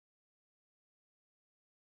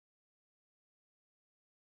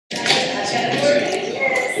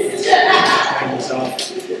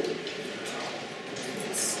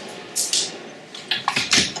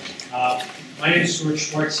name is Stuart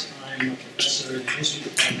Schwartz. I'm a professor in the history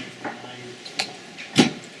department,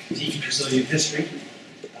 and I teach Brazilian history.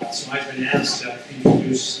 So I've been asked to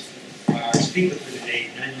introduce our speaker for today,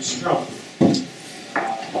 Daniel Strum, who is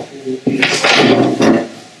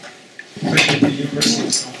president of the University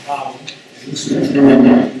of São Paulo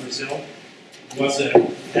in Brazil.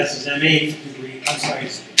 Has his MA degree, I'm sorry,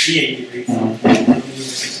 his BA degree from the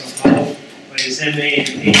University of São Paulo, but his MA and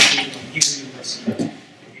PhD from Yale University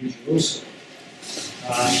in Jerusalem.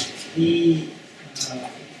 He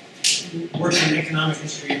works in economic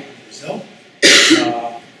history in Brazil, and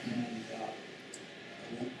I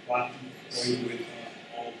won't bore you with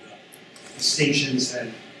all of the distinctions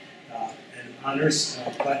and honors,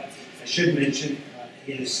 but I should mention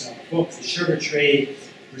his book, The Sugar Trade,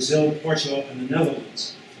 Brazil, Portugal, and the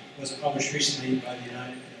Netherlands, was published recently by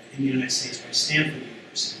in the United States by Stanford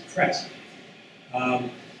University Press. I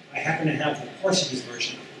happen to have the Portuguese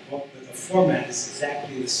version of the book, but the format is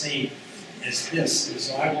exactly the same as this, and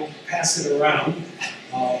so I will pass it around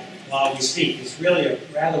while we speak. It's really a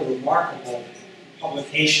rather remarkable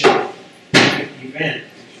publication event.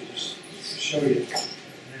 I'll just show you the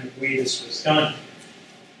kind of way this was done.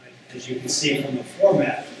 As you can see from the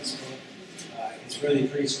format of this book, it's really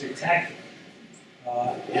pretty spectacular.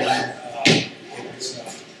 It was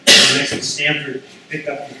actually Stanford picked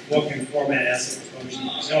up the book in format as it was published in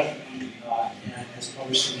Brazil, and has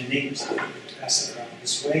published it in English. So you can pass it around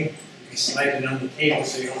this way. You can slide it on the table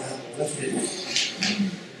so you don't have to lift it.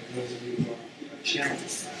 For those of you who are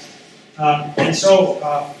challenged. And so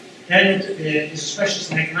Daniel is a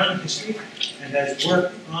specialist in economic history and has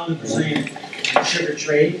worked on the Brazilian sugar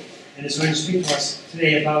trade, and is going to speak to us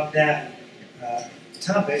today about that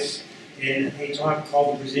topic in a talk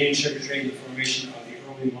called The Brazilian Sugar Trade and the Formation of the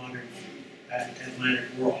Early Modern Atlantic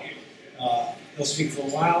World. He'll speak for a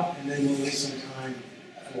while, and then we'll leave some time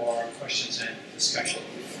for questions and discussion.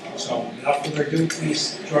 So without further ado,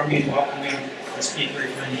 please join me in welcoming our speaker,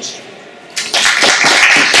 Daniel Strum.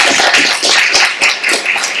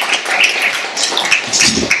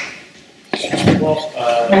 Well,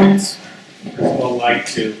 first of all, I'd like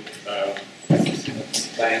to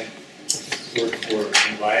thank Stuart for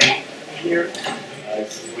inviting me here.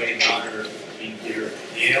 It's a great honor being here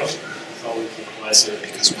at Yale. It's always a pleasure to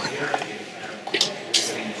be here.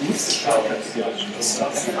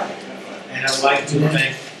 And I'd like to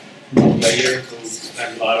thank Mayor, who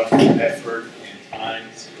spent a lot of effort and time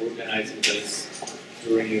organizing this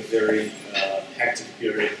during a very hectic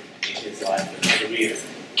period in his life and career.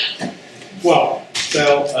 Well,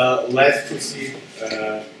 so let's proceed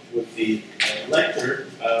with the lecture.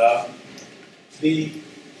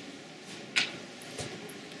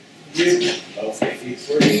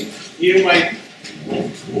 You might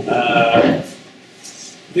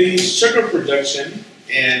the sugar production,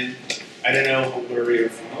 and I don't know whether you're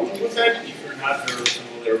familiar with it. If you're not very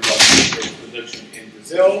familiar about sugar production in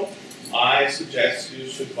Brazil, I suggest you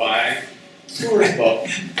should buy Stuart's book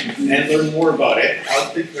and learn more about it. I'll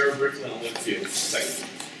speak very briefly on a few seconds.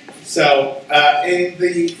 So, in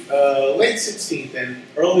the late 16th and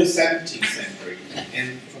early 17th century,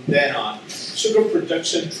 and from then on, sugar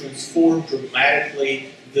production transformed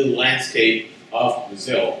dramatically the landscape of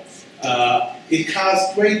Brazil. It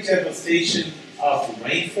caused great devastation of the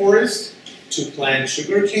rainforest to plant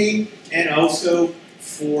sugarcane, and also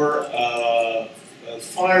for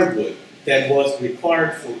firewood that was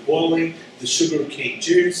required for boiling the sugarcane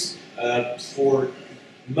juice for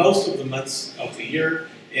most of the months of the year,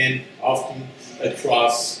 and often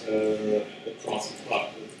across the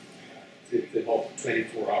whole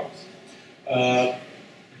 24 hours.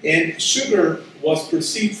 And sugar was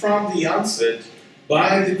perceived from the onset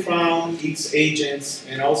by the crown, its agents,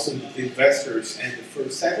 and also the investors and the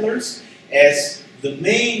first settlers as the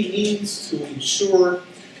main means to ensure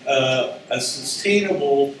a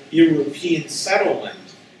sustainable European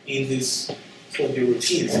settlement in this, for the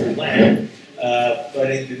Europeans, land, but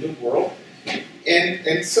in the New World.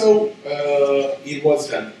 And so it was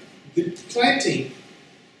done. The planting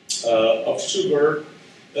of sugar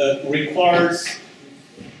requires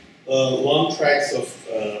long tracts of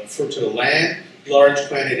fertile land, large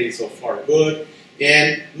quantities of firewood,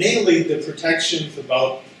 and mainly the protections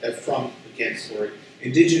from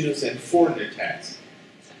indigenous and foreign attacks.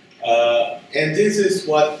 And this is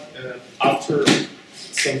what, after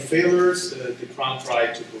some failures, the crown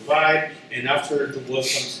tried to provide, and after there was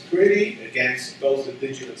some security against both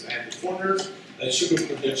indigenous and the foreigners, sugar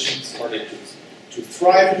production started to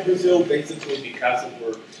thrive in Brazil, basically because there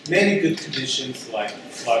were many good conditions like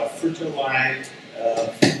a lot of fertile land,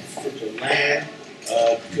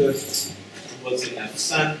 there was enough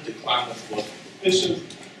sun, the climate was propitious,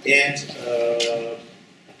 And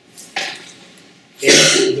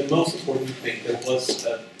the most important thing, there was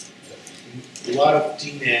a lot of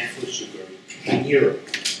demand for sugar in Europe.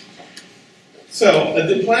 So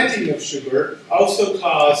the planting of sugar also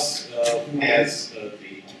has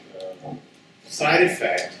the side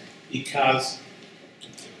effect. It caused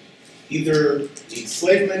either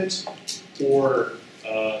enslavement or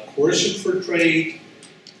coercion for trade,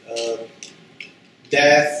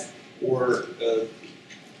 death, or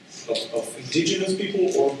of indigenous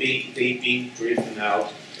people, or they being driven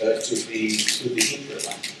out to the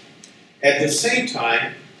hinterland. At the same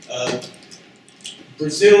time,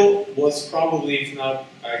 Brazil was probably, if not,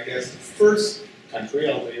 I guess, the first country,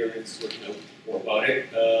 although you're going to know more about it,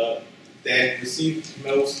 that received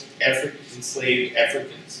most enslaved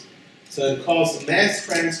Africans. So it caused a mass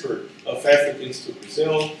transfer of Africans to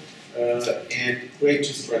Brazil and great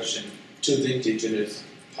destruction to the indigenous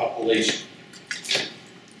population.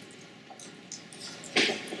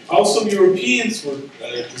 Also, Europeans were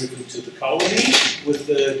driven to the colony with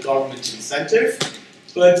the government incentive,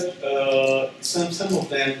 but some of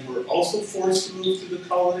them were also forced to move to the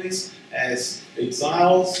colonies as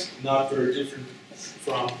exiles, not very different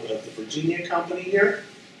from the Virginia Company here.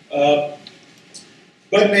 But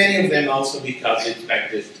many of them also because they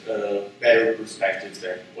expected better perspectives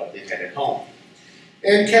than what they had at home.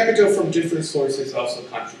 And capital from different sources also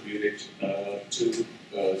contributed to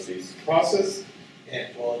this process. And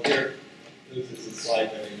well, here, this is a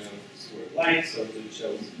slide that I know is sort of light, so it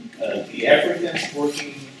shows the Africans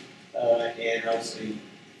working and also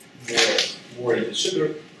more in the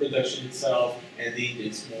sugar production itself, and the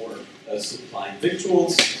Indians more supplying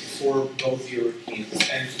victuals for both Europeans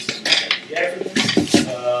and to some extent the Africans,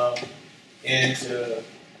 and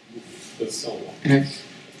so on.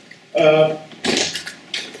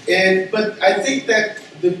 But I think that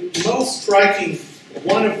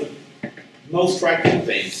one of the most striking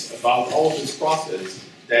things about all of this process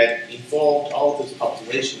that involved all of these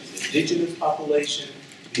populations, the indigenous population,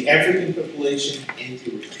 the African population, and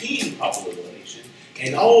the European population,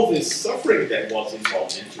 and all of this suffering that was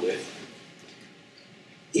involved into it,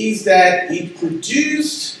 is that it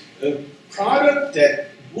produced a product that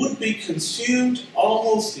would be consumed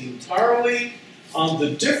almost entirely on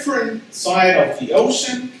the different side of the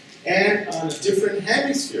ocean and on a different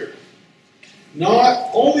hemisphere. Not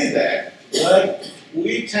only that, but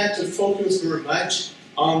we tend to focus very much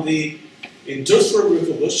on the Industrial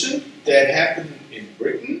Revolution that happened in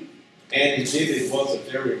Britain, and indeed it was a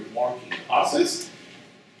very remarkable process.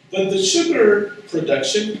 But the sugar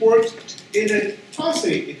production worked in a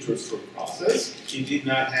quasi-industrial process. You did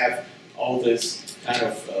not have all this kind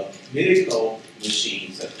of medical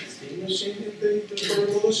machines, such as the steam machine in the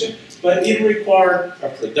revolution, but it required a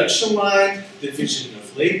production line, division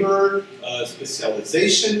of labor,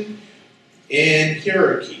 specialization, and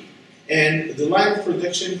hierarchy. And the line of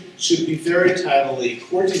production should be very tightly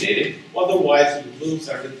coordinated, otherwise you would lose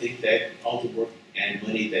everything that all the work and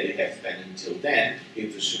money that it had spent until then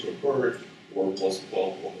if the sugar burned or was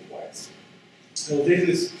boiled otherwise. So this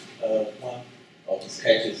is one of the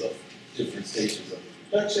sketches of different stages of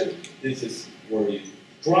production. This is where you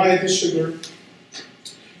dry the sugar.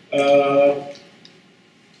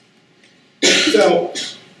 So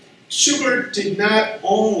sugar did not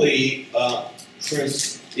only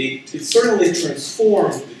it certainly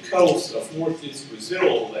transformed the coast of northeast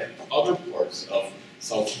Brazil and other parts of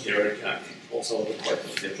South America and also other parts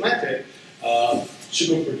of the Atlantic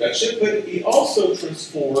sugar production, but it also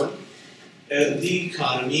transformed the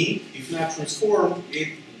economy. If not transformed,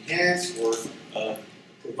 it enhanced or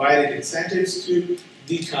provided incentives to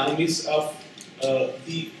the economies of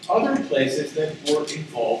the other places that were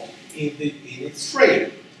involved in its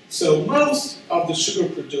trade. So most of the sugar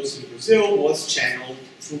produced in Brazil was channeled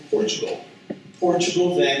through Portugal.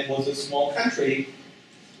 Portugal then was a small country,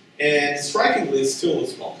 and strikingly still a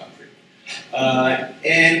small country.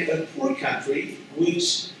 And a poor country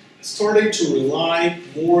which started to rely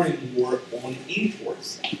more and more on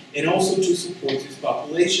imports, and also to support its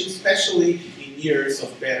population, especially in years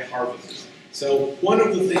of bad harvests. So one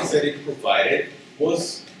of the things that it provided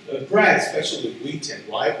was bread, especially wheat and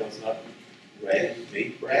rye was not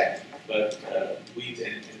ready-made bread, but wheat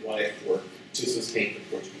and rye to sustain the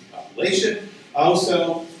Portuguese population.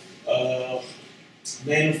 Also,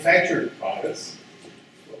 manufactured products.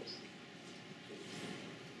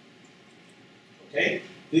 Okay,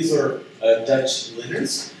 these are Dutch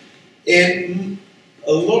linens, and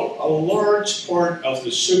a large part of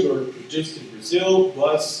the sugar produced in Brazil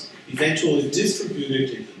was eventually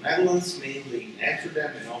distributed in the Netherlands, mainly in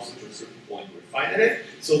Amsterdam, and also to a certain point refined it.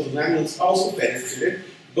 So the Netherlands also benefited,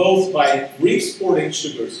 both by re-exporting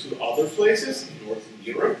sugars to other places in Northern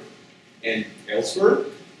Europe and elsewhere,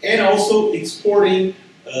 and also exporting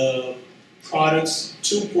products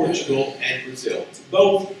to Portugal and Brazil,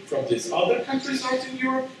 both from these other countries Northern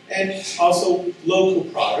Europe and also local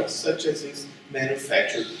products such as these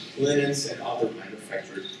manufactured linens and other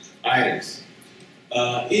manufactured items.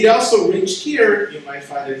 It also reached here, you might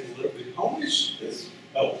find it a little bit homish.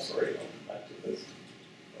 Oh, sorry, I'll go back to this.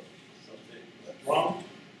 Something went wrong.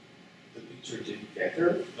 The picture didn't get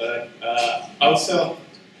there, but also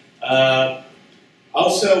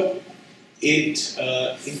it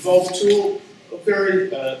involved to a very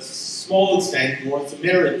small extent North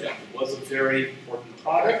America. It was a very important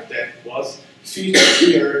product that was featured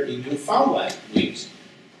here in Newfoundland, which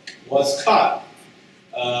was cod.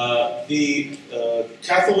 The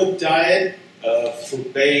Catholic diet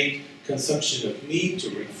forbade consumption of meat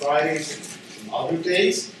during Fridays and some other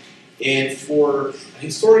days, and for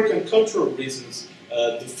historical and cultural reasons,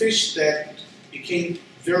 the fish that became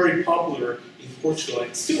very popular in Portugal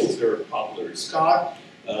and still is very popular is cod.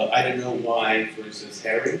 I don't know why, for instance,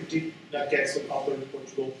 herring did not get so popular in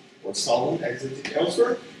Portugal, or salmon as it did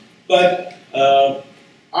elsewhere, but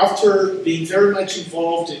after being very much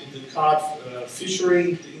involved in the cod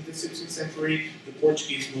fishery in the 16th century, the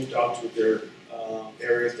Portuguese moved out to their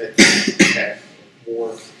areas that had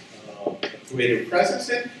more greater presence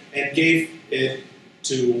in, and gave it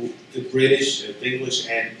to the British, the English,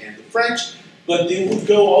 and the French. But they would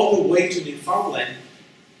go all the way to Newfoundland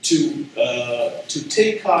to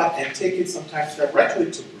take cod and take it sometimes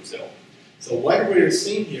directly to Brazil. So what we are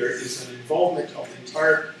seeing here is an involvement of the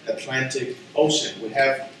entire Atlantic Ocean. We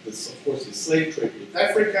have, this, of course, the slave trade with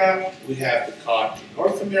Africa, we have the cod in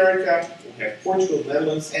North America, we have Portugal,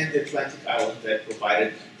 Netherlands, and the Atlantic island that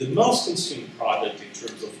provided the most consumed product in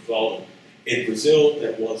terms of volume. In Brazil,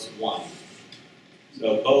 there was wine.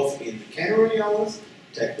 So both in the Canary Islands,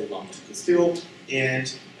 that belong to Castile,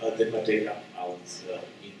 and the Madeira Islands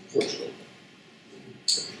in Portugal.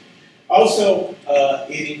 Also,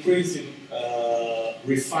 it increased the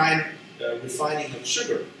refining of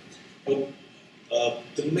sugar. But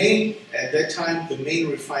at that time, the main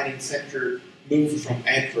refining center moved from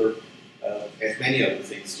Antwerp, as many other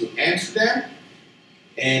things, to Amsterdam.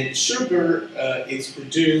 And sugar is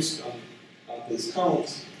produced on these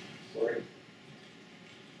cones. Sorry.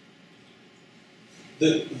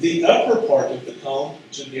 The upper part of the cone,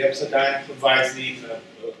 which is the upside down, provides the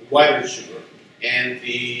whiter sugar, and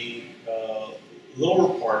the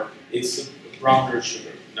lower part is browner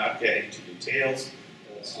sugar. Not getting into details,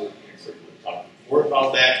 so we can certainly talk more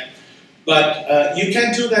about that. But you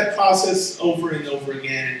can do that process over and over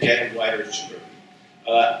again and get a whiter sugar.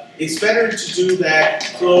 It's better to do that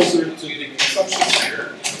closer to the consumption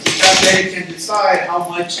center, because then you can decide how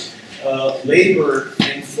much labor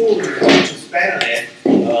and food you're going to spend on it,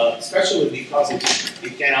 especially because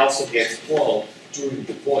it can also get spoiled during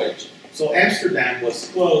the voyage. So Amsterdam was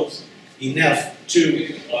close enough to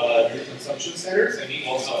the consumption centers, and it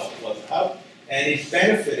also was a hub, and it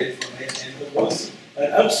benefited from it, and there was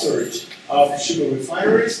an upsurge of sugar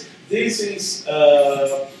refineries. These things,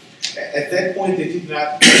 at that point, they did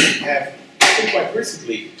not have, quite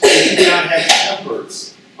recently, they did not have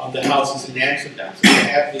numbers on the houses in Amsterdam. So they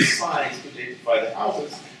have these signs to identify the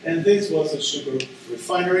houses, and this was a sugar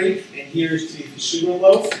refinery, and here's the sugar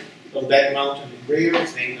loaf. So that mountain in Rio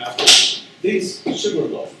is named after this sugar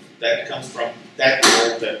loaf that comes from that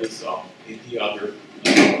gold that we saw in the other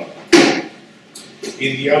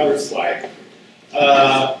slide.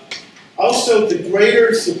 Also, the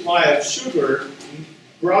greater supply of sugar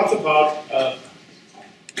brought about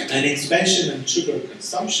an expansion in sugar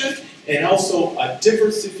consumption and also a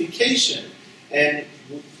diversification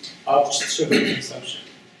of sugar consumption.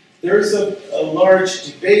 There is a large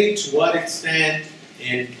debate to what extent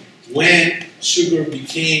and when sugar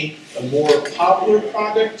became a more popular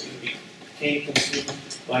product, it became consumed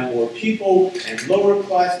by more people and lower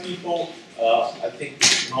class people. I think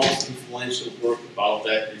the most influential work about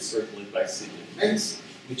that is certainly by Sidney Mintz,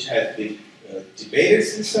 which has been debated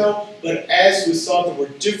since so. But as we saw, there were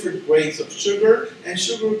different grades of sugar, and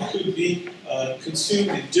sugar could be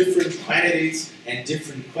consumed in different quantities and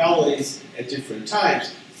different qualities at different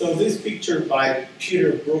times. So this picture by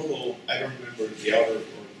Peter Bruegel, I don't remember the other or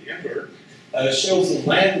the younger, shows a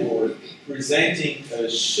landlord presenting a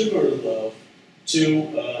sugar loaf to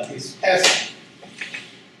his peasant.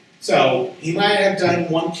 So he might have done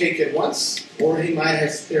one cake at once, or he might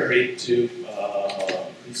have spared it to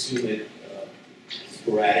consume it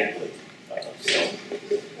sporadically.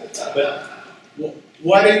 But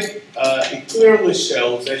what it clearly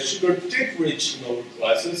shows that sugar did reach lower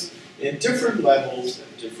classes in different levels,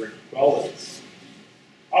 different qualities.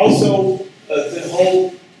 Also, the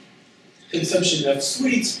whole consumption of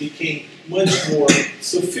sweets became much more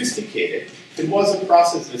sophisticated. It was a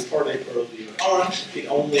process that started earlier on. It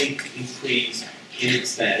only increased in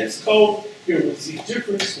expanded scope. Here we see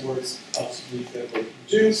different sorts of sweets that were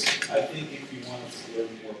produced. I think if you want to learn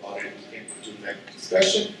more about it, we can do that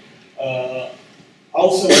discussion.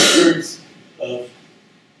 Also, in terms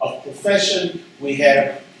of profession, we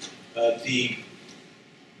have the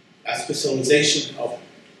specialization of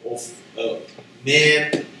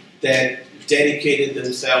men that dedicated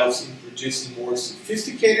themselves in producing more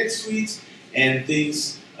sophisticated sweets, and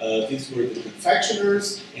these were the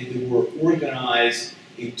confectioners, and they were organized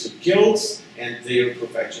into guilds, and their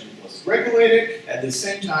profession was regulated. At the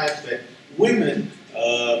same time that women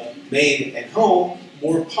made at home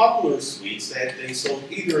more popular sweets that they sold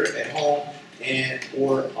either at home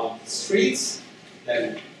or on the streets.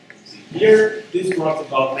 That we see here. This brought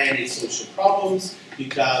about many social problems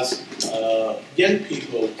because young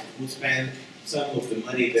people would spend some of the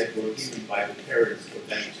money that were given by the parents for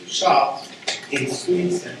them to shop in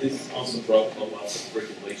sweets, and this also brought a lot of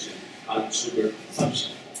regulation on sugar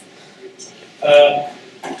consumption.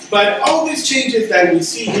 But all these changes that we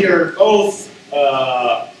see here, both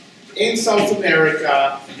in South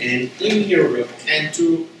America and in Europe, and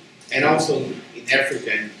also in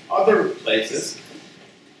Africa and other places,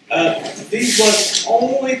 this was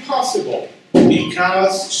only possible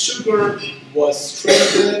because sugar was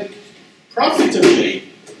traded profitably.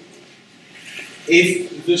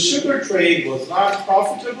 If the sugar trade was not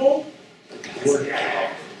profitable,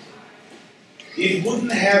 it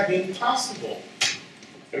wouldn't have been possible.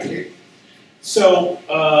 Okay? So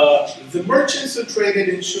the merchants who traded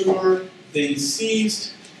in sugar, they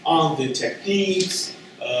seized on the techniques,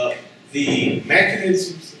 the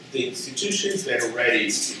mechanisms, the institutions that already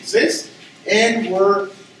exist, and were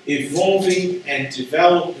evolving and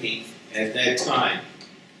developing at that time.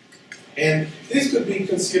 And this could be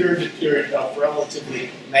considered a period of relatively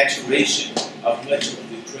maturation of much of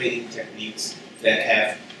the trading techniques that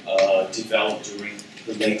have developed during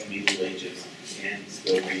the late Middle Ages and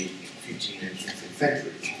still the 15th and 16th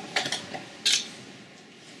centuries.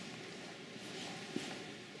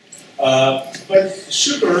 But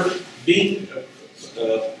sugar, being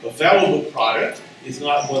a valuable product, was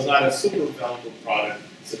not a super valuable product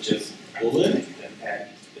such as woolen that had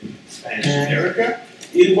in Spanish America.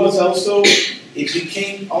 It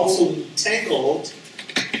became also entangled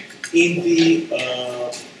in the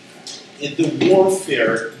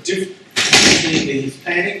warfare between the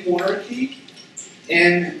Hispanic monarchy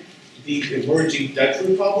and the emerging Dutch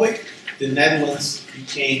Republic. The Netherlands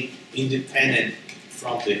became independent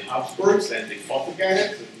from the Habsburgs, and they fought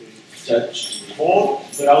against it, the Dutch revolt,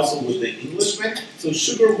 but also with the Englishmen. So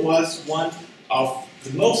sugar was one of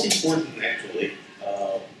the most important, actually,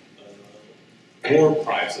 war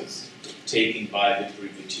prizes taken by the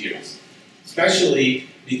privateers, especially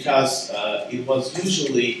because it was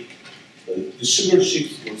usually the sugar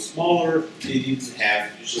ships were smaller. They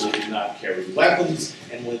usually did not carry weapons,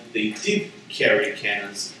 and when they did carry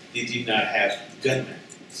cannons, they did not have gunmen.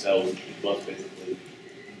 So it was basically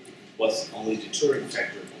only a deterring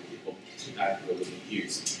factor when people did not really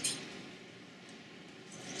use.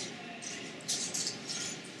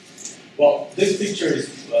 Well, this picture is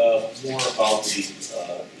more about the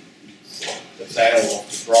Battle of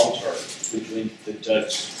Gibraltar between the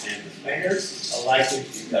Dutch and the Spaniards. I like it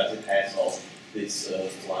because it has all these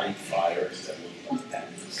flying fires that look like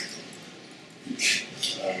diamonds.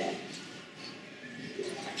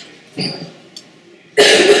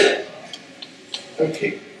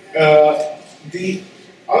 Okay. The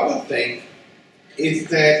other thing is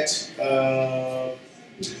that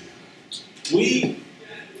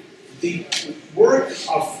the work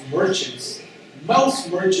of merchants, most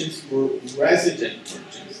merchants were resident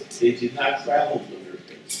merchants. They did not travel with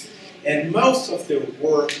their goods. And most of their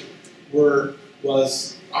work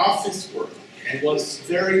was office work and was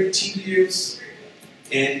very tedious,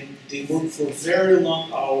 and they worked for very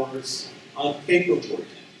long hours on paperwork,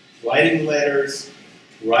 writing letters,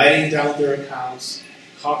 writing down their accounts,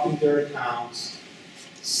 copying their accounts,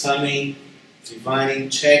 summing, dividing,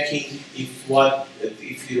 checking if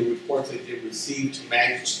the reports that they received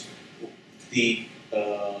matched the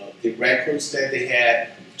records that they had,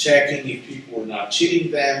 checking if people were not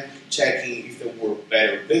cheating them, checking if there were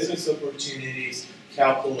better business opportunities,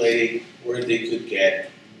 calculating where they could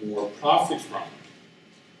get more profit from.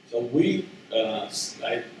 So we, I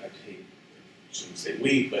shouldn't say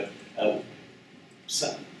we, but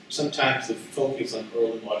sometimes the focus on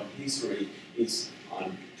early modern history is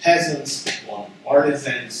on peasants, on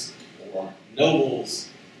artisans, for nobles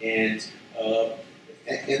and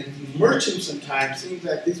merchants sometimes think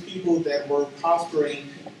that these people that were prospering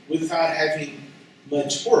without having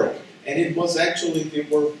much work. And it was actually, they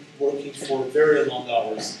were working for very long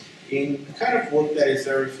hours in the kind of work that is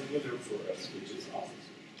very familiar for us, which is office.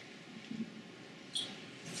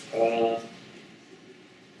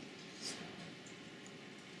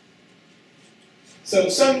 So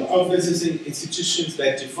some of these institutions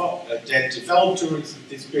that developed during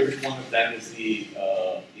this period, one of them is the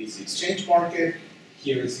exchange market.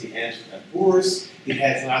 Here is the Amsterdam Bourse. It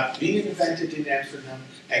has not been invented in Amsterdam.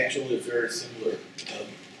 Actually, a very similar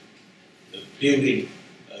building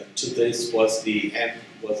to this was the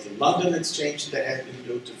London Exchange that had been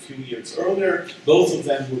built a few years earlier. Both of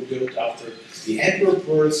them were built after the Antwerp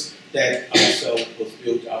Bourse, that also was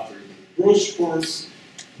built after the Bruges Bourse,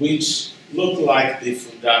 which looked like the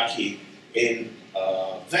Fundaki in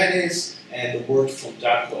Venice, and the word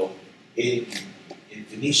Fundaco in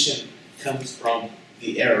Venetian comes from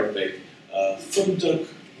the Arabic Funduk,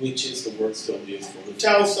 which is the word still used for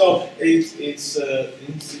hotel. So it's an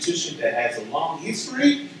institution that has a long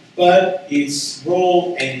history, but its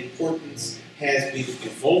role and importance has been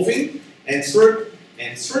evolving, and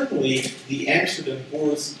certainly the Amsterdam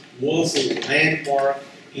Bourse was a landmark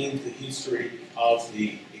in the history of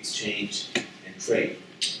the exchange and trade.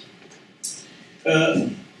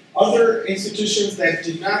 Other institutions that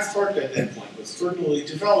did not start at that point but certainly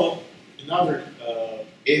developed another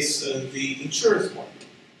is the insurance market.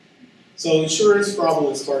 So insurance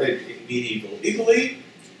probably started in medieval Italy,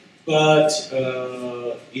 but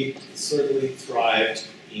it certainly thrived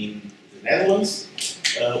in the Netherlands,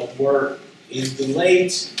 where in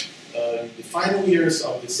the final years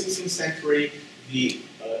of the 16th century, the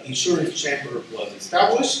insurance chamber was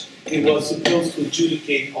established. It was supposed to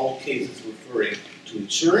adjudicate all cases referring to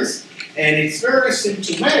insurance, and it's very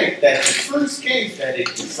symptomatic that the first case that it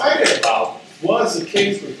decided about was a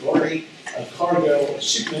case regarding a cargo, a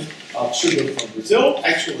shipment of sugar from Brazil,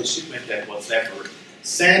 actually a shipment that was never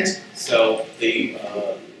sent, so the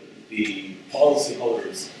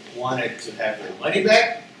policyholders wanted to have their money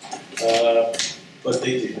back, but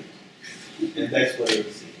they didn't, and that's what it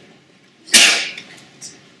was.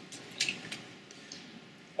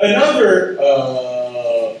 Another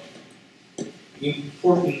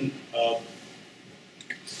important,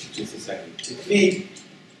 just a second, technique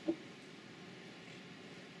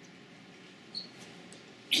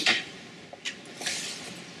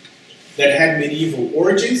that had medieval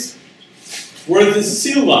origins were the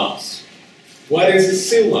seal loans. What is a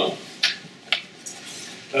seal loan?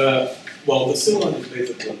 Well, the seal loan is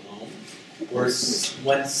basically a loan where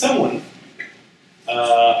when someone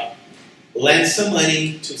lends some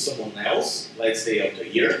money to someone else, let's say of the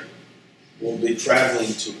year, will be traveling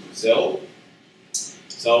to Brazil.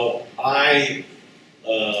 So I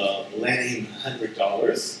lend him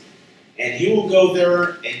 $100, and he will go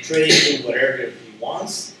there and trade in whatever he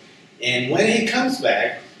wants. And when he comes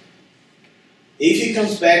back, if he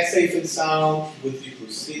comes back safe and sound with the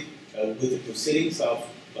proceedings of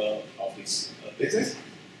his business,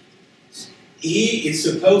 he is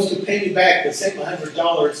supposed to pay me back the same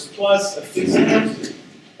 $100 plus a fixed interest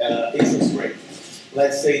rate.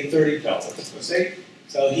 Let's say $30. Let's say.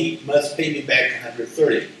 So he must pay me back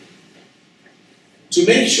 $130. To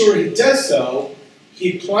make sure he does so,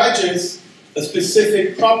 he pledges a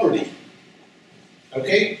specific property.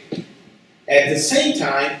 Okay? At the same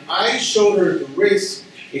time, I shoulder the risk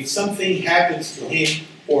if something happens to him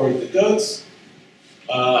or the goods,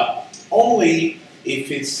 only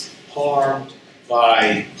if it's harmed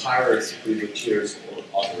by pirates, privateers, or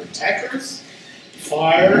other attackers,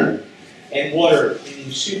 fire, and water, meaning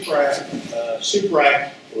shipwreck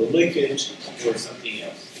or leakage or something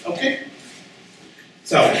else. Okay?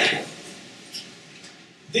 So,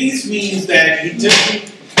 this means that he doesn't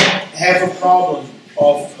have a problem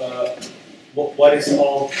of what is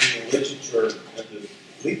called in the literature, the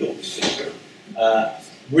legal literature,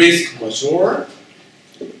 risk major,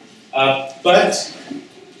 but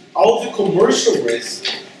all the commercial risk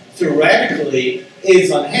theoretically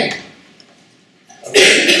is on him. Okay?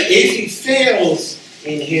 If he fails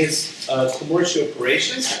in his commercial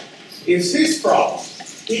operations, it's his problem.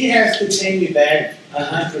 He has to pay me back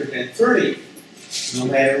 $130, no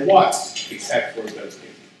matter what, except for those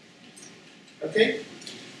cases. Okay?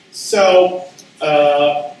 So,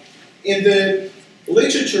 in the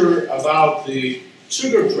literature about the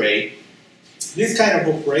sugar trade, this kind of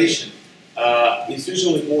operation is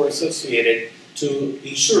usually more associated to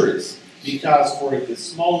insurance, because for the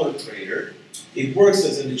smaller trader, it works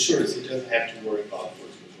as an insurance. It doesn't have to worry about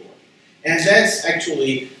force majeure. And that's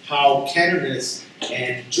actually how canonists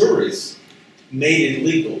and jurists made it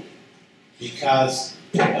legal because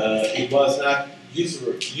it was not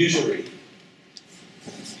usury,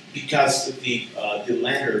 because the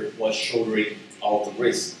lender was shouldering all the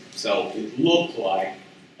risk, so it looked like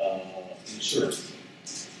insurance.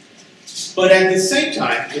 But at the same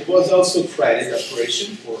time, it was also credit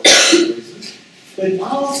operation for other reasons, but it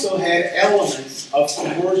also had elements of the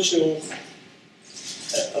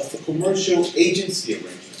commercial agency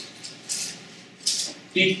arrangement.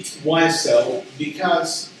 Why so?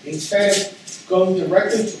 Because instead of going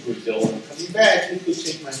directly to Brazil and coming back, you could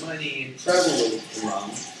take my money and travel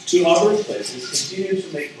around to other places, continue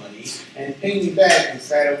to make money, and pay me back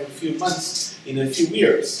instead of a few months in a few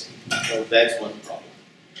years. So that's one problem.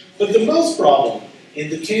 But the most problem in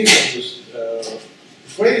the case of the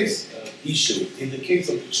greatest issue in the case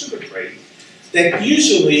of the sugar trade, that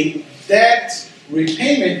usually that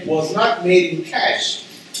repayment was not made in cash,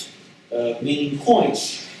 meaning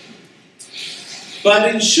coins, but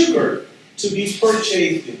in sugar to be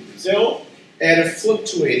purchased in Brazil at a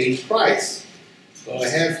fluctuating price. So I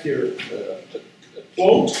have here a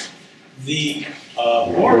quote. The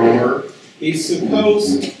borrower is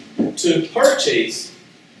supposed to purchase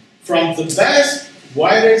from the best,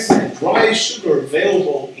 whitest, and driest sugar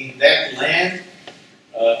available in that land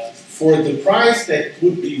for the price that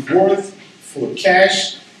would be worth for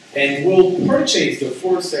cash, and will purchase the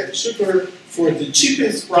aforesaid sugar for the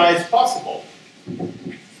cheapest price possible.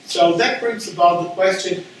 So that brings about the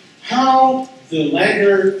question, how the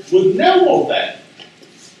lender would know all that?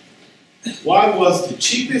 What was the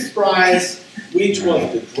cheapest price, which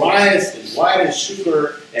was the driest and whitest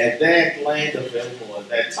sugar at that land available at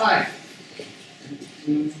that time?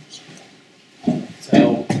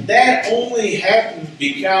 So that only happened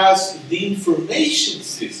because the information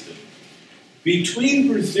system between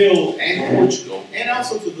Brazil and Portugal, and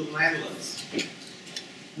also to the Netherlands,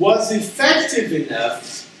 was effective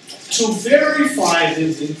enough to verify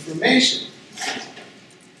this information.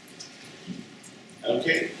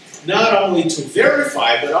 Okay? Not only to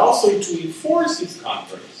verify, but also to enforce these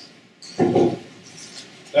contracts.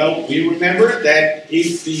 Well, we remember that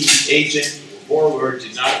if the agent or borrower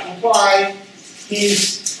did not comply,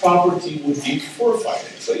 his property would be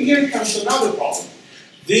forfeited. So here comes another problem.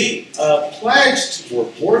 The pledged or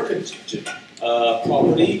mortgaged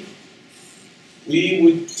property, we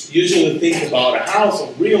would usually think about a house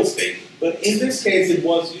or real estate, but in this case it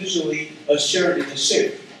was usually a share in a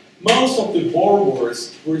ship. Most of the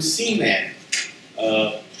borrowers were seamen,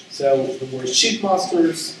 so there were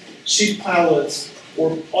shipmasters, ship pilots,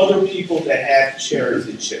 or other people that had shares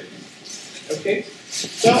in ships. Okay?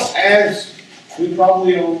 So as we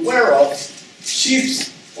probably are aware of,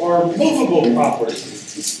 ships are movable properties.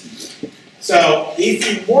 So if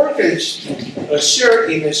you mortgage a share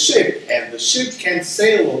in a ship and the ship can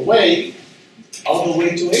sail away all the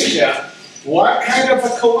way to Asia, what kind of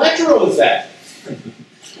a collateral is that?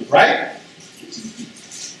 Right?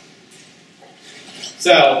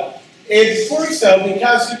 So it works so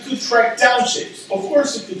because you could track down ships. Of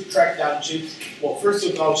course you could track down ships. Well, first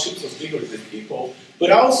of all, ships are bigger than people,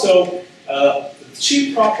 but also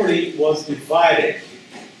ship property was divided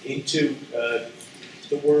into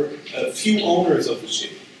there were a few owners of the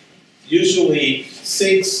ship. Usually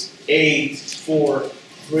 6, 8, 4,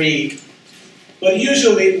 3, but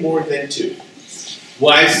usually more than 2.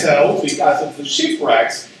 Why so? Because of the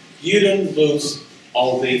shipwrecks, you don't lose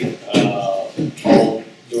all your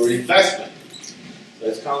investment. So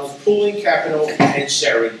it's called pooling capital and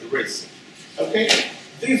sharing the risk. Okay?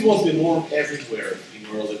 This was the norm everywhere in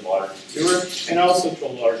early modern Europe, and also to a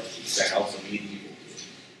large extent also medieval.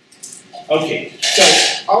 Okay, so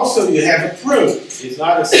also you have a crew. It's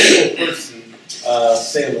not a single person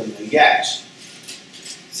sailing the yacht.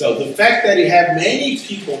 So the fact that you have many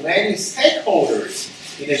people, many stakeholders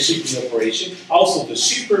in a shipping operation, also the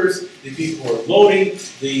shippers, the people who are loading,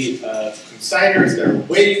 the consigners that are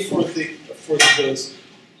waiting for the goods,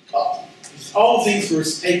 all these were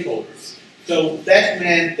stakeholders. So that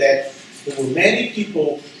meant that there were many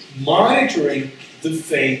people monitoring the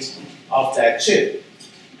fate of that ship.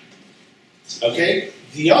 Okay?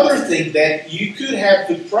 The other thing that you could have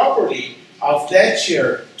the property of that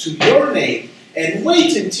share to your name and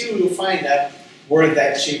wait until you find out where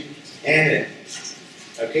that ship ended.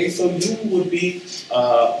 Okay, so you would be,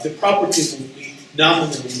 the property would be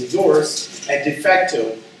nominally yours and de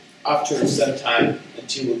facto after some time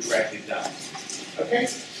until you track it down. Okay?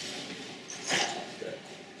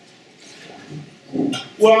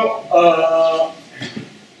 Well,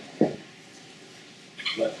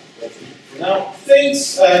 now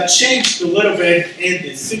things changed a little bit in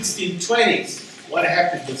the 1620s. What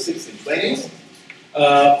happened in the 1620s?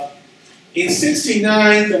 In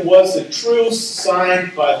 '69, there was a truce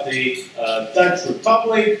signed by the Dutch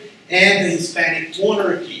Republic and the Hispanic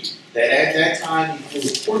monarchy that at that time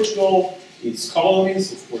included Portugal, its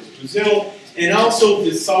colonies, of course Brazil, and also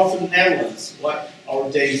the southern Netherlands, what our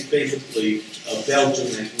days basically Belgium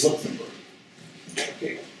and Luxembourg.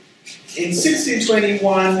 Okay. In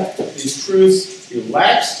 1621, this truce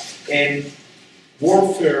elapsed and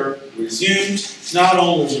warfare resumed, not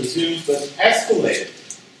only resumed, but escalated.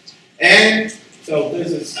 And so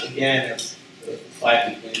this is, again, a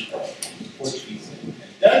fight between Portuguese and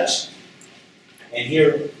Dutch. And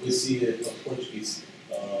here we see a Portuguese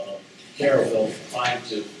caravel trying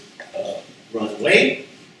to run away.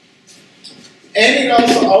 And it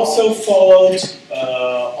also followed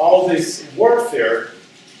all this warfare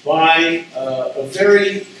by a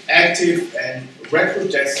very active and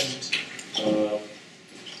recrudescent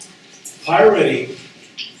pirating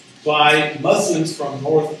by Muslims from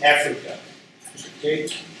North Africa. Okay?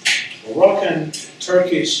 Moroccan,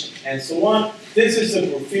 Turkish, and so on. This is a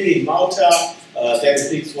graffiti in Malta that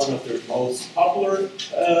depicts one of their most popular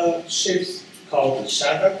ships called the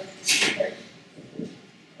Shabak. Okay.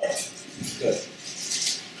 Good.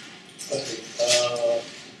 Okay.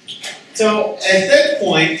 So at that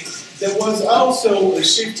point, there was also a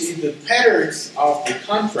shift in the patterns of the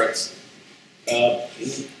contracts, of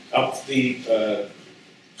the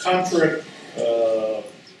contract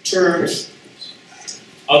terms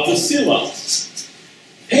of the sea loans.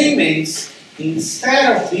 Payments,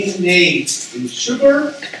 instead of being made in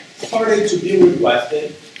sugar, started to be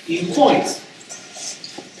requested in coins.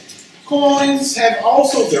 Coins have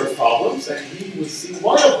also their problems, and you will see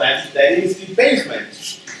one of them, that is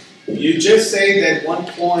debasement. You just say that one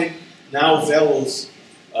coin now values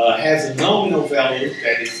has a nominal value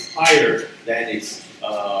that is higher than its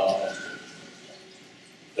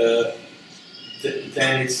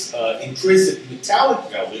intrinsic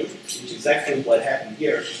metallic value, which is actually what happened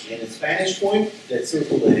here in a Spanish coin that's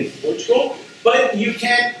circulating in Portugal. But you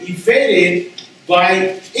can evade it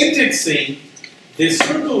by indexing the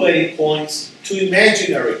circulating coins to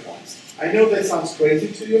imaginary coins. I know that sounds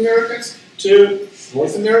crazy to you Americans, to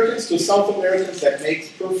North Americans, to South Americans, that makes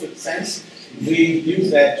perfect sense. We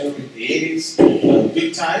use that during the 80s,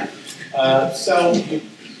 big time. So you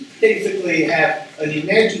basically have an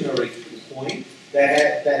imaginary coin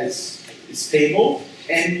that is stable,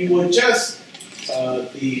 and you adjust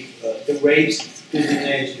the rate to the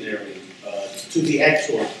imaginary, to the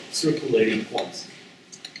actual circulating coins.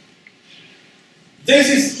 This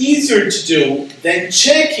is easier to do than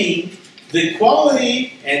checking the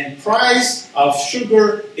quality and price of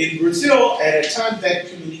sugar in Brazil at a time that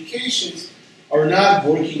communications are not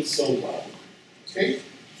working so well. Okay?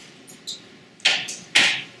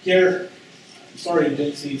 Here, I'm sorry you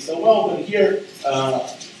didn't see it so well, but here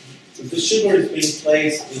the sugar is being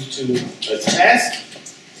placed into a test,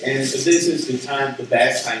 and this is the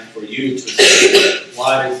best time for you to see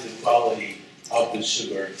what is the quality of the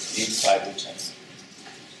sugar inside the test.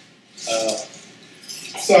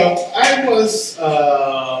 So I was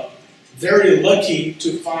very lucky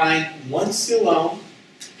to find one sea loan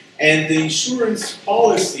and the insurance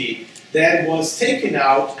policy that was taken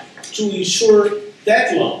out to insure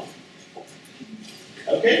that loan.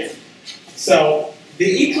 Okay? So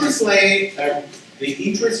the interest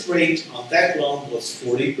rate on that loan was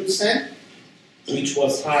 40%, which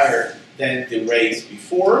was higher than the rates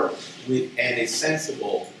before, and is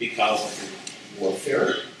sensible because of the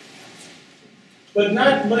warfare. But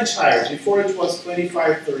not much higher. Before it was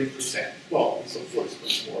 25-30%. Well, it's of course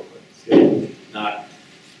much more, but still not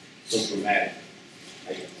so dramatic,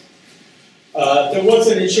 I guess. There was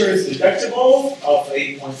an insurance deductible of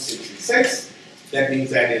 8.66. That means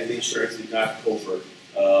that if the insurance did not cover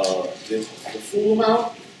the full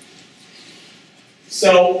amount.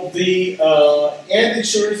 So the and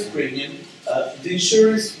insurance premium, the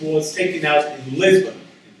insurance was taken out in Lisbon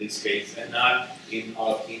in this case, and not in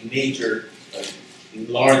major.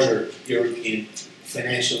 In larger European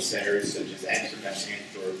financial centers such as Amsterdam,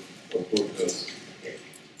 Antwerp, or Porto. Okay.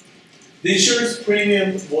 The insurance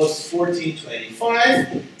premium was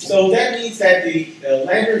 $14.25, so that means that the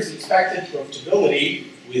lender's expected profitability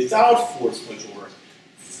without force majeure,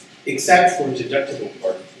 except for deductible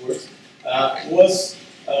part, of course, was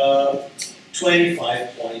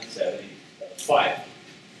 25.75.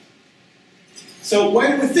 So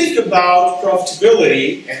when we think about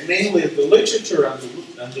profitability, and mainly the literature on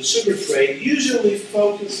the sugar trade usually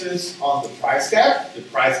focuses on the price gap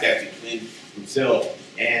between Brazil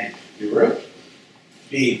and Europe,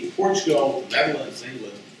 be it Portugal, the Netherlands,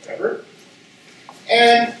 England, whatever,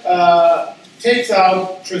 and takes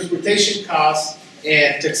out transportation costs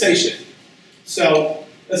and taxation. So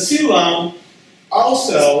a C loan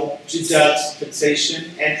also deducts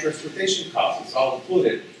taxation and transportation costs. It's all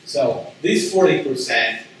included. So this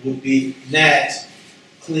 40% would be net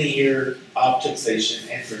clear of taxation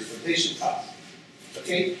and transportation costs.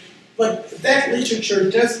 Okay? But that literature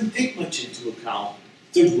doesn't take much into account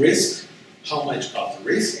the risk, how much costs the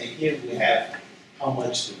risk, and here we have how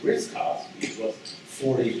much the risk costs, which was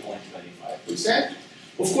 40.25%.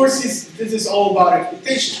 Of course, this is all about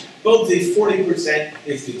expectation. Both the 40%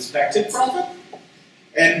 is the expected profit,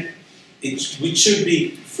 and which should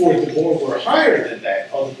be for the borrower higher than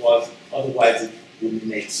that, otherwise it wouldn't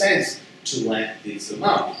make sense to lend this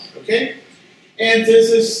amount, okay? And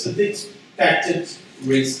this is the expected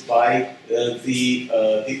risk by the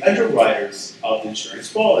underwriters of the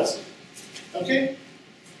insurance policy, okay?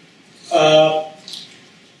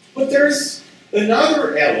 But there's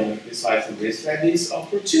another element besides the risk, that is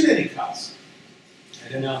opportunity cost. I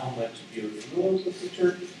don't know how much you're familiar with the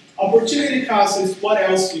term. Opportunity cost is what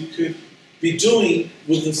else you could be doing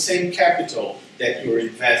with the same capital that you're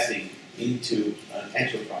investing into an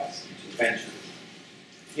enterprise, into a venture.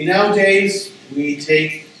 In nowadays, we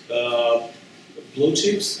take blue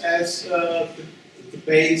chips as the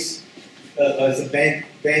base, as a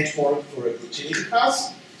benchmark for opportunity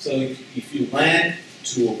cost. So if you land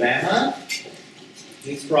to Obama,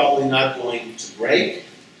 it's probably not going to break.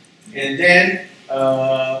 And then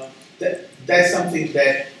that's something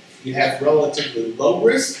that you have relatively low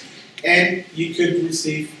risk, and you could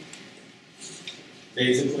receive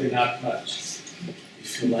basically not much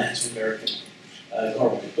if you land to American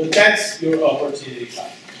government. But that's your opportunity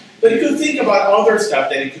cost. But you could think about other stuff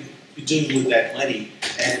that you could be doing with that money,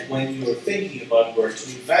 and when you're thinking about where to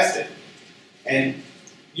invest it. And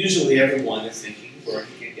usually everyone is thinking where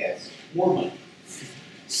he can get more money.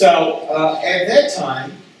 So at that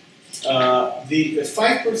time, the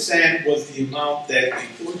 5% was the amount that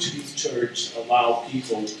the Portuguese church allowed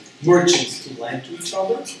people, merchants, to lend to each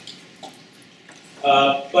other.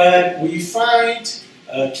 But we find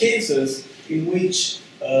cases in which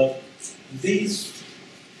these,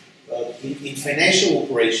 in financial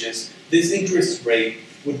operations, this interest rate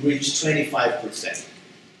would reach 25%,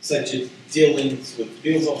 such as dealings with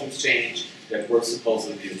bills of exchange that were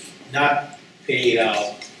supposedly not paid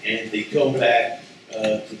out, and they go back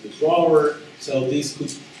to the drawer, so these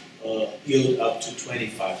could yield up to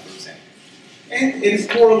 25%. And it is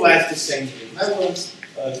more or less the same in the Netherlands.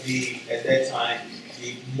 At that time,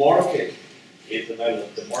 the market in the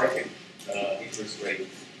Netherlands, the market interest rate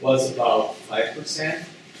was about 5%,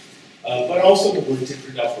 but also there were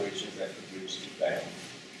different operations that could reach that.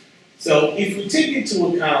 So if we take into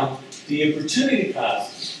account the opportunity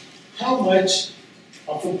cost, how much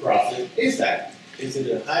of a profit is that? Is it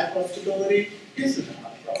a high profitability? Is it a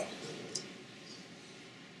high profitability?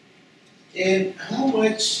 And how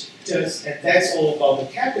much does, and that's all about the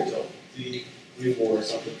capital, the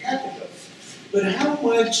rewards of the capital. But how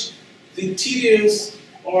much the tedious,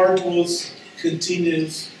 arduous,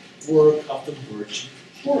 continuous work of the merchant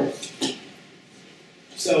worth?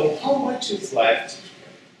 So how much is left,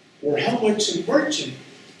 or how much a merchant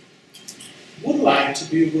would like to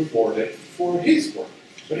be rewarded for his work?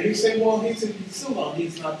 But he say, well, he's in Ceylon,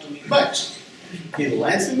 he's not doing much. He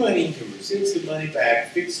lends the money, he receives the money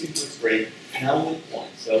back, fixed interest rate, now with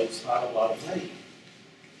points. So it's not a lot of money.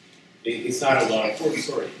 It's not a lot of work,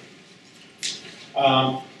 sorry.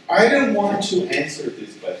 I don't want to answer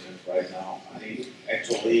these questions right now. I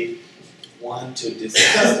actually want to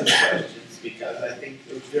discuss these questions because I think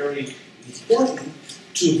they're very important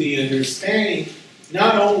to the understanding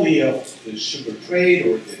not only of the sugar trade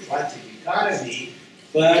or the Atlantic economy,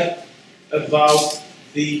 but about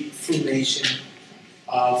the formation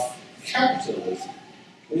of capitalism,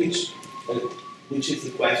 which is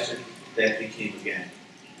the question that became again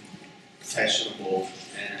fashionable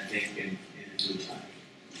and I think in a good time.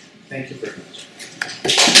 Thank you very much.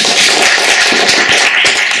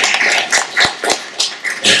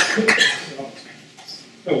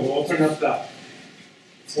 So we'll open up the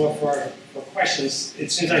floor for questions.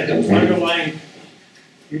 It seems like the underlying,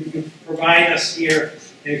 you provide us here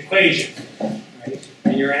an equation, right?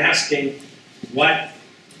 And you're asking what's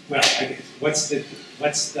the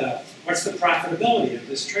profitability of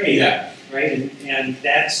this trade, yeah, right? And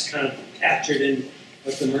that's kind of captured in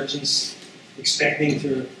what the merchant's expecting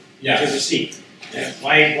to receive. Yeah.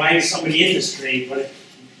 Why is somebody in this trade? What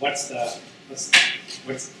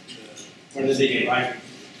are they deriving?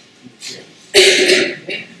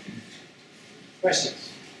 Questions?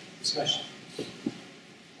 Discussion?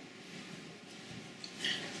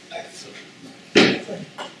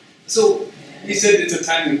 So you said it's a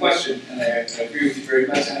timely question, and I agree with you very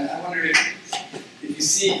much. And I wonder if you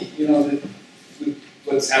see, you know,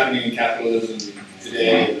 what's happening in capitalism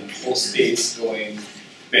today, the whole state's going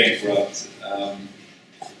bankrupt.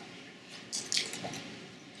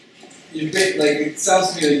 Like, it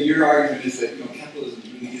sounds to me like your argument is that, you know, capitalism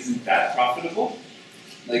really isn't that profitable.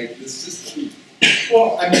 Like, it's just.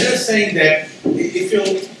 Well, I'm just saying that if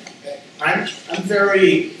you, I'm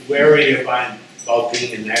very wary about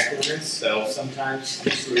being anachronist. So sometimes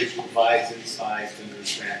history provides insights to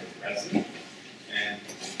understand the present, and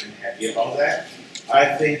I'm happy about that.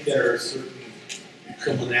 I think there are certain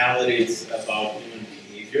commonalities about human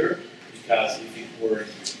behavior, because if it were,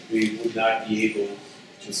 we would not be able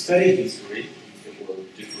to study history if there were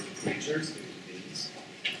different creatures, different beings.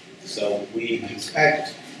 So we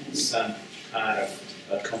expect some kind of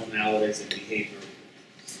commonalities in behavior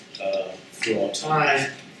throughout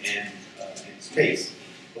time and space.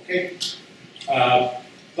 Okay?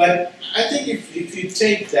 But I think if you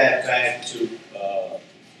take that back to,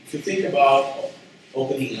 if you think about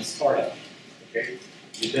opening a startup, okay?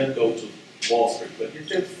 You don't go to Wall Street, but you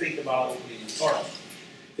just think about opening a startup.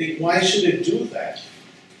 Think, why should it do that?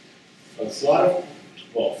 Well, it's a lot of,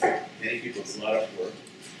 well, for many people it's a lot of work,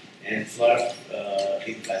 and it's a lot of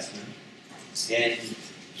investment, and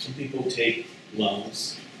some people take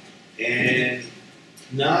loans, and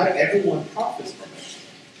not everyone profits from it.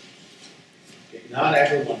 Okay? Not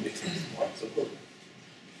everyone becomes parts of work.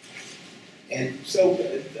 And so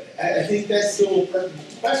I think that's still a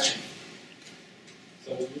pertinent question.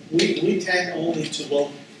 So we tend only to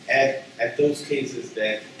look at those cases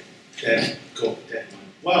that went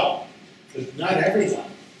well, but not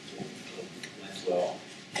everyone went well.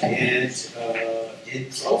 And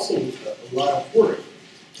it's also a lot of work.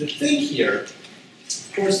 To think here,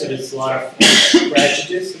 of course, that it's a lot of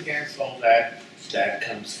prejudice against all that. That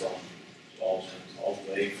comes from all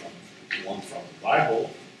the way from the Bible,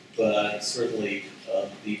 but certainly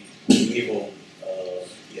the medieval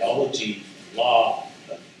theology and law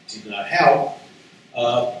did not help.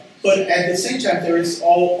 But at the same time, there is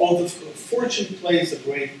all the fortune plays a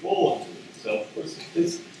great role into it. So of course, if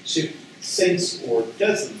this ship sinks or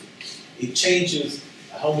doesn't, it changes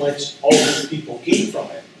how much all these people gain from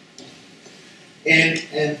it. And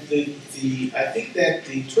I think that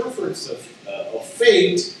the interference of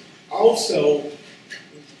fate also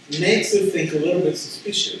makes it think a little bit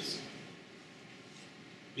suspicious,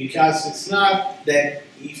 because it's not that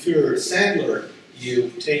if you're a sandler, you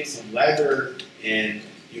take some leather and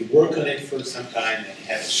you work on it for some time and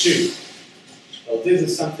have a shoe. So this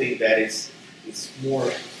is something that is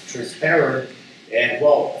more transparent, and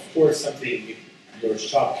well, of course, something your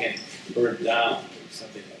shop can burn down or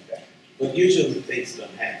something like that. But usually things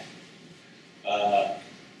don't happen.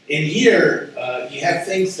 In here, you have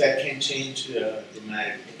things that can change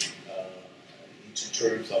dramatically in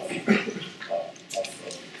terms of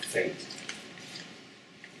fate.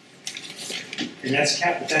 And that's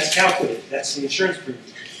calculated. That's the insurance premium.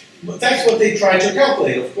 But that's what they try to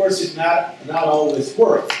calculate. Of course, it's not always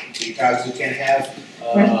work, because you can have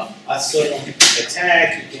a sudden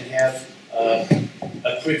attack, you can have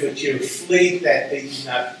a privateer fleet that they do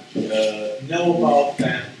not know about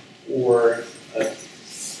them, or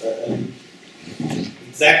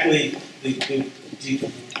exactly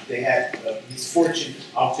they had misfortune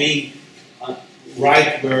of being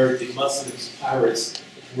right where the Muslims pirates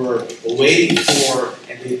were waiting for,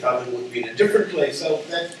 and they thought it would be in a different place. So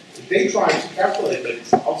that they try to calculate, but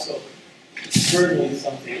it's also certainly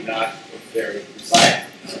something not very precise.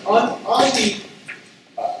 On the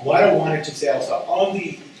what I wanted to say also, on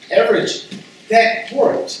the average, that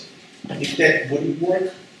worked. If that wouldn't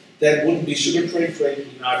work, that wouldn't be sugar trade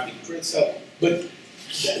would not be trade. So, but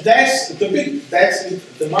that's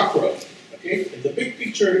the macro. Okay, the big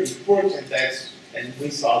picture is worked, and we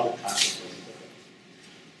saw the consequences of it.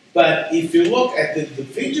 But if you look at the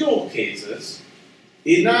individual cases,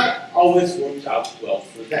 it not always worked out well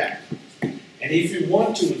for them. And if you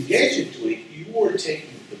want to engage into it, you were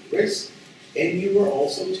taking the risk, and you were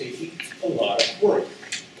also taking a lot of work.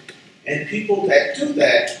 And people that do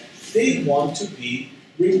that, they want to be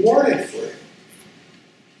rewarded for it.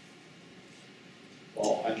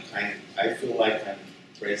 Well, I feel like I'm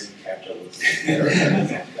praising capitalism.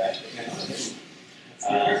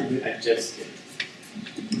 I'm just kidding.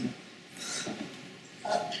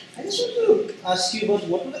 I just want to ask you about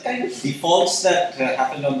what were the kind of defaults that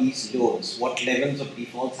happened on these loans? What levels of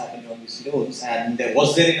defaults happened on these loans? And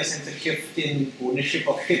was there, in a sense, a shift in ownership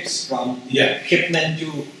of ships from shipmen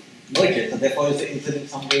to merchants? And therefore, is it in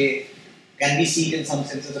some way, can we see it in some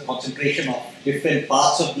sense as a concentration of different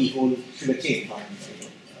parts of the whole sugar chain from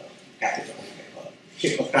capital?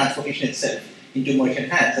 ship of transportation itself into merchant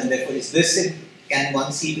hands, and therefore is this can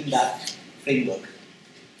one see it in that framework?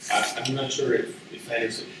 I'm not sure if I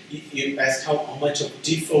understood. You asked how much of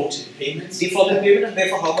default in payments? Default in payment, and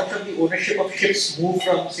therefore how much of the ownership of ships move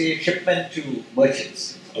from, say, shipment to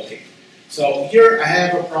merchants? Okay, so here I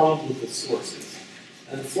have a problem with the sources.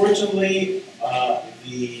 Unfortunately,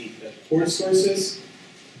 the port sources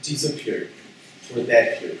disappeared for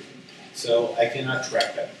that period, so I cannot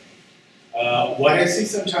track that. What I see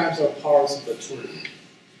sometimes are powers of attorney.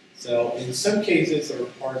 So in some cases, there are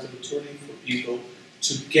powers of attorney for people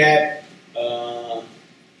to get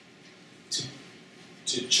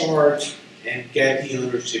to charge and get the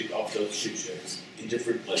ownership of those ship shares in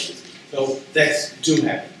different places. So that's do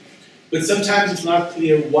happen. But sometimes it's not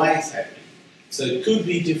clear why it's happening. So it could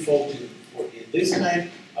be defaulted in this kind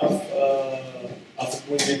of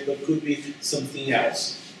agreement, but could be something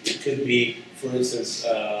else. It could be, for instance,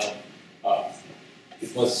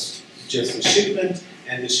 it was just a shipment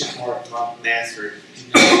and the shipmaster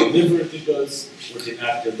did not deliver the goods or did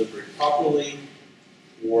not deliver it properly,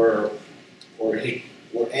 or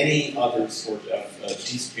any other sort of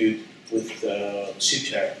dispute with the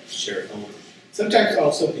share owner. Sometimes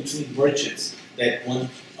also between merchants that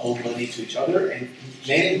owe money to each other, and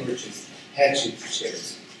many merchants had ship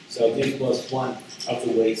shares. So this was one of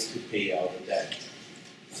the ways to pay out of that.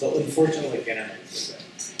 So unfortunately, I cannot answer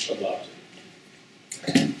that about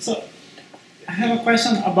it. So I have a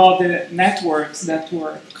question about the networks that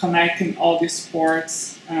were connecting all these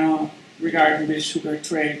ports regarding the sugar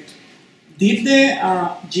trade. Did the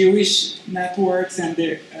Jewish networks and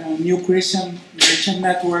the new Christian merchant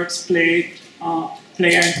networks play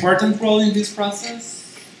an important role in this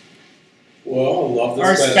process? Well, I love this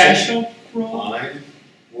or question. Special role? I'm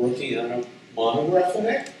working on a monograph on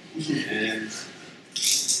it, and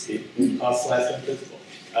it would cost less than physical.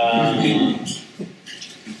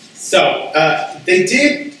 So they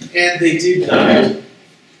did and they did not.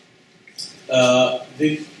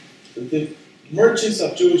 The merchants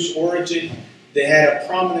of Jewish origin, they had a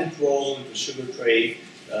prominent role in the sugar trade.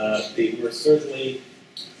 They were certainly,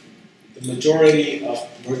 the majority of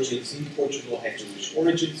merchants in Portugal had Jewish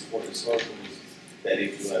origins for historical reasons that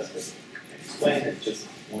if you ask us can explain, I just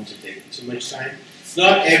want to take too much time. It's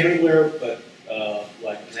not everywhere, but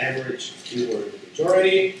like an average, we were the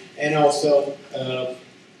majority, and also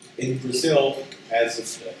in Brazil, as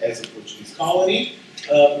a Portuguese colony,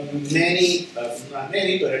 many, not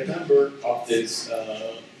many, but a number of these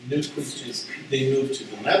new Christians, they moved to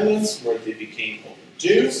the Netherlands, where they became open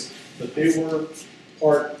Jews, but they were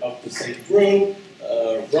part of the same group,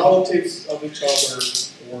 relatives of each other,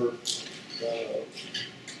 or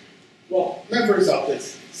well, members of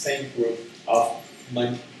this same group of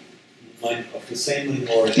the same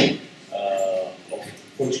minority of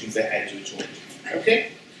Portuguese that had Jewish origin.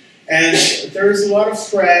 Okay, and there is a lot of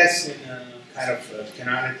stress in kind of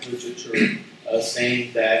canonic literature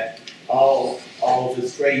saying that all of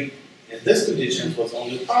this trade in this conditions was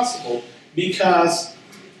only possible because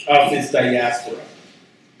of this diaspora,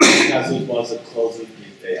 because it was a closely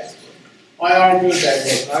knit diaspora. I argue that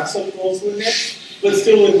it was not so closely knit, but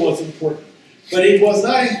still it was important. But it was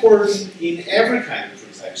not important in every kind of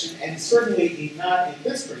transaction, and certainly not in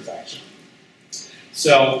this transaction.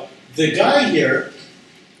 So the guy here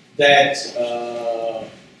that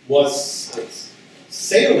was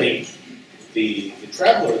sailing, the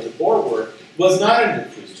traveler, the borrower, was not a new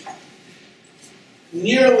Christian.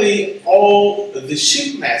 Nearly all the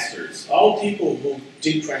shipmasters, all people who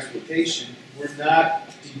did transportation, did not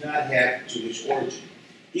have Jewish origin,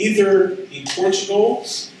 either in Portugal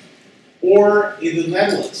or in the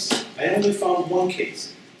Netherlands. I only found one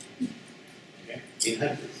case, okay, in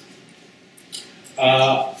hundreds.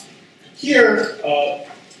 Here,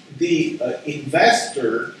 the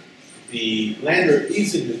investor, the lender,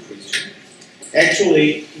 is a new Christian.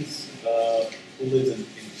 Actually, he's, who lives in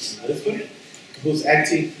Lisbon, who's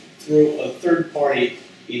acting through a third party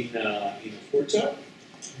in Porto.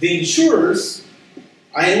 The insurers,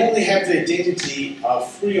 I only have the identity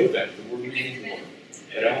of 3 of them. There were many more,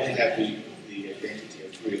 but I only have the identity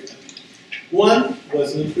of 3 of them. One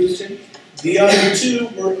was new Christian. The other 2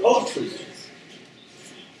 were old Christians.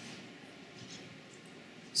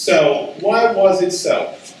 So, why was it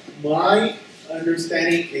so? My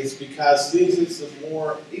understanding is because this is a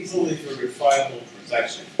more easily verifiable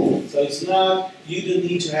transaction. So it's not, you don't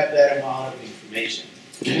need to have that amount of information.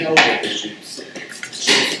 You know what the ship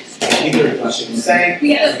either the ship sank,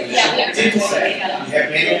 didn't sank.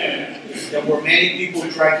 There were many people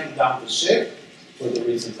tracking down the ship for the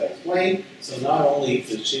reasons I explained. So not only if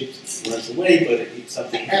the ship runs away, but if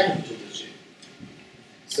something happened to the ship.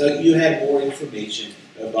 So you had more information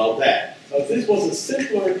about that. So this was a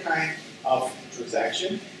simpler kind of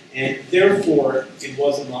transaction, and therefore it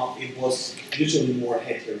was usually more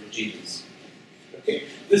heterogeneous. Okay.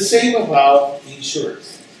 The same about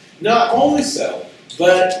insurance. Not only so,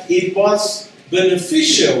 but it was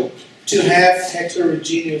beneficial to have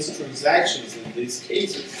heterogeneous transactions in these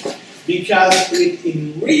cases because it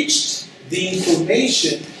enriched the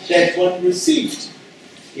information that one received.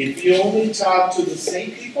 If you only talk to the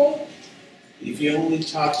same people, if you only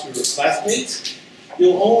talk to your classmates,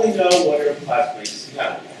 you'll only know what your classmates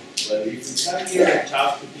know. But if you come here and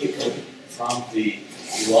talk to people from the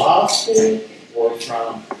law school or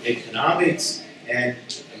from economics and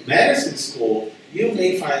medicine school, you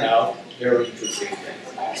may find out very interesting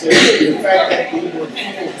things. So the fact that we were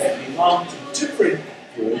people that belong to different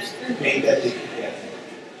groups made that they could get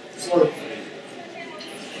sort of.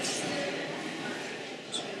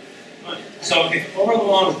 So if over the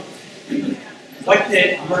long, what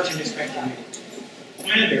did a merchant expect to make?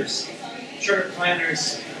 Planters, sugar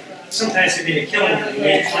planters, sometimes they made a killing and they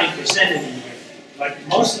made 20% in a year. But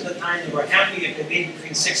most of the time they were happy if they made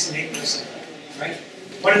between 6 and 8%. Right?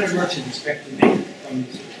 What did a merchant expect to make from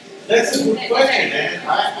these? That's a good question, and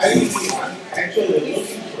I'm actually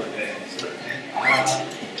looking for the answer. And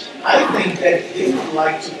I think that they would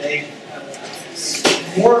like to make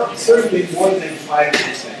certainly more than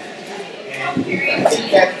 5%. And I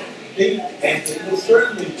think that they will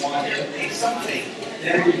certainly want to make something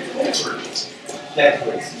that would cover that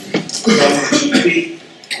risk. So it should be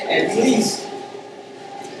at least.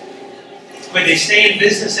 Would they stay in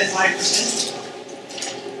business at 5%?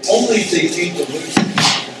 Only if they think the risk.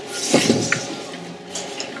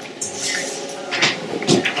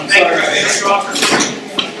 Thank you, Mr. Walker.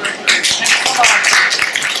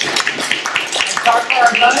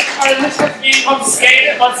 Our lunch has been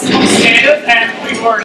confiscated, and we were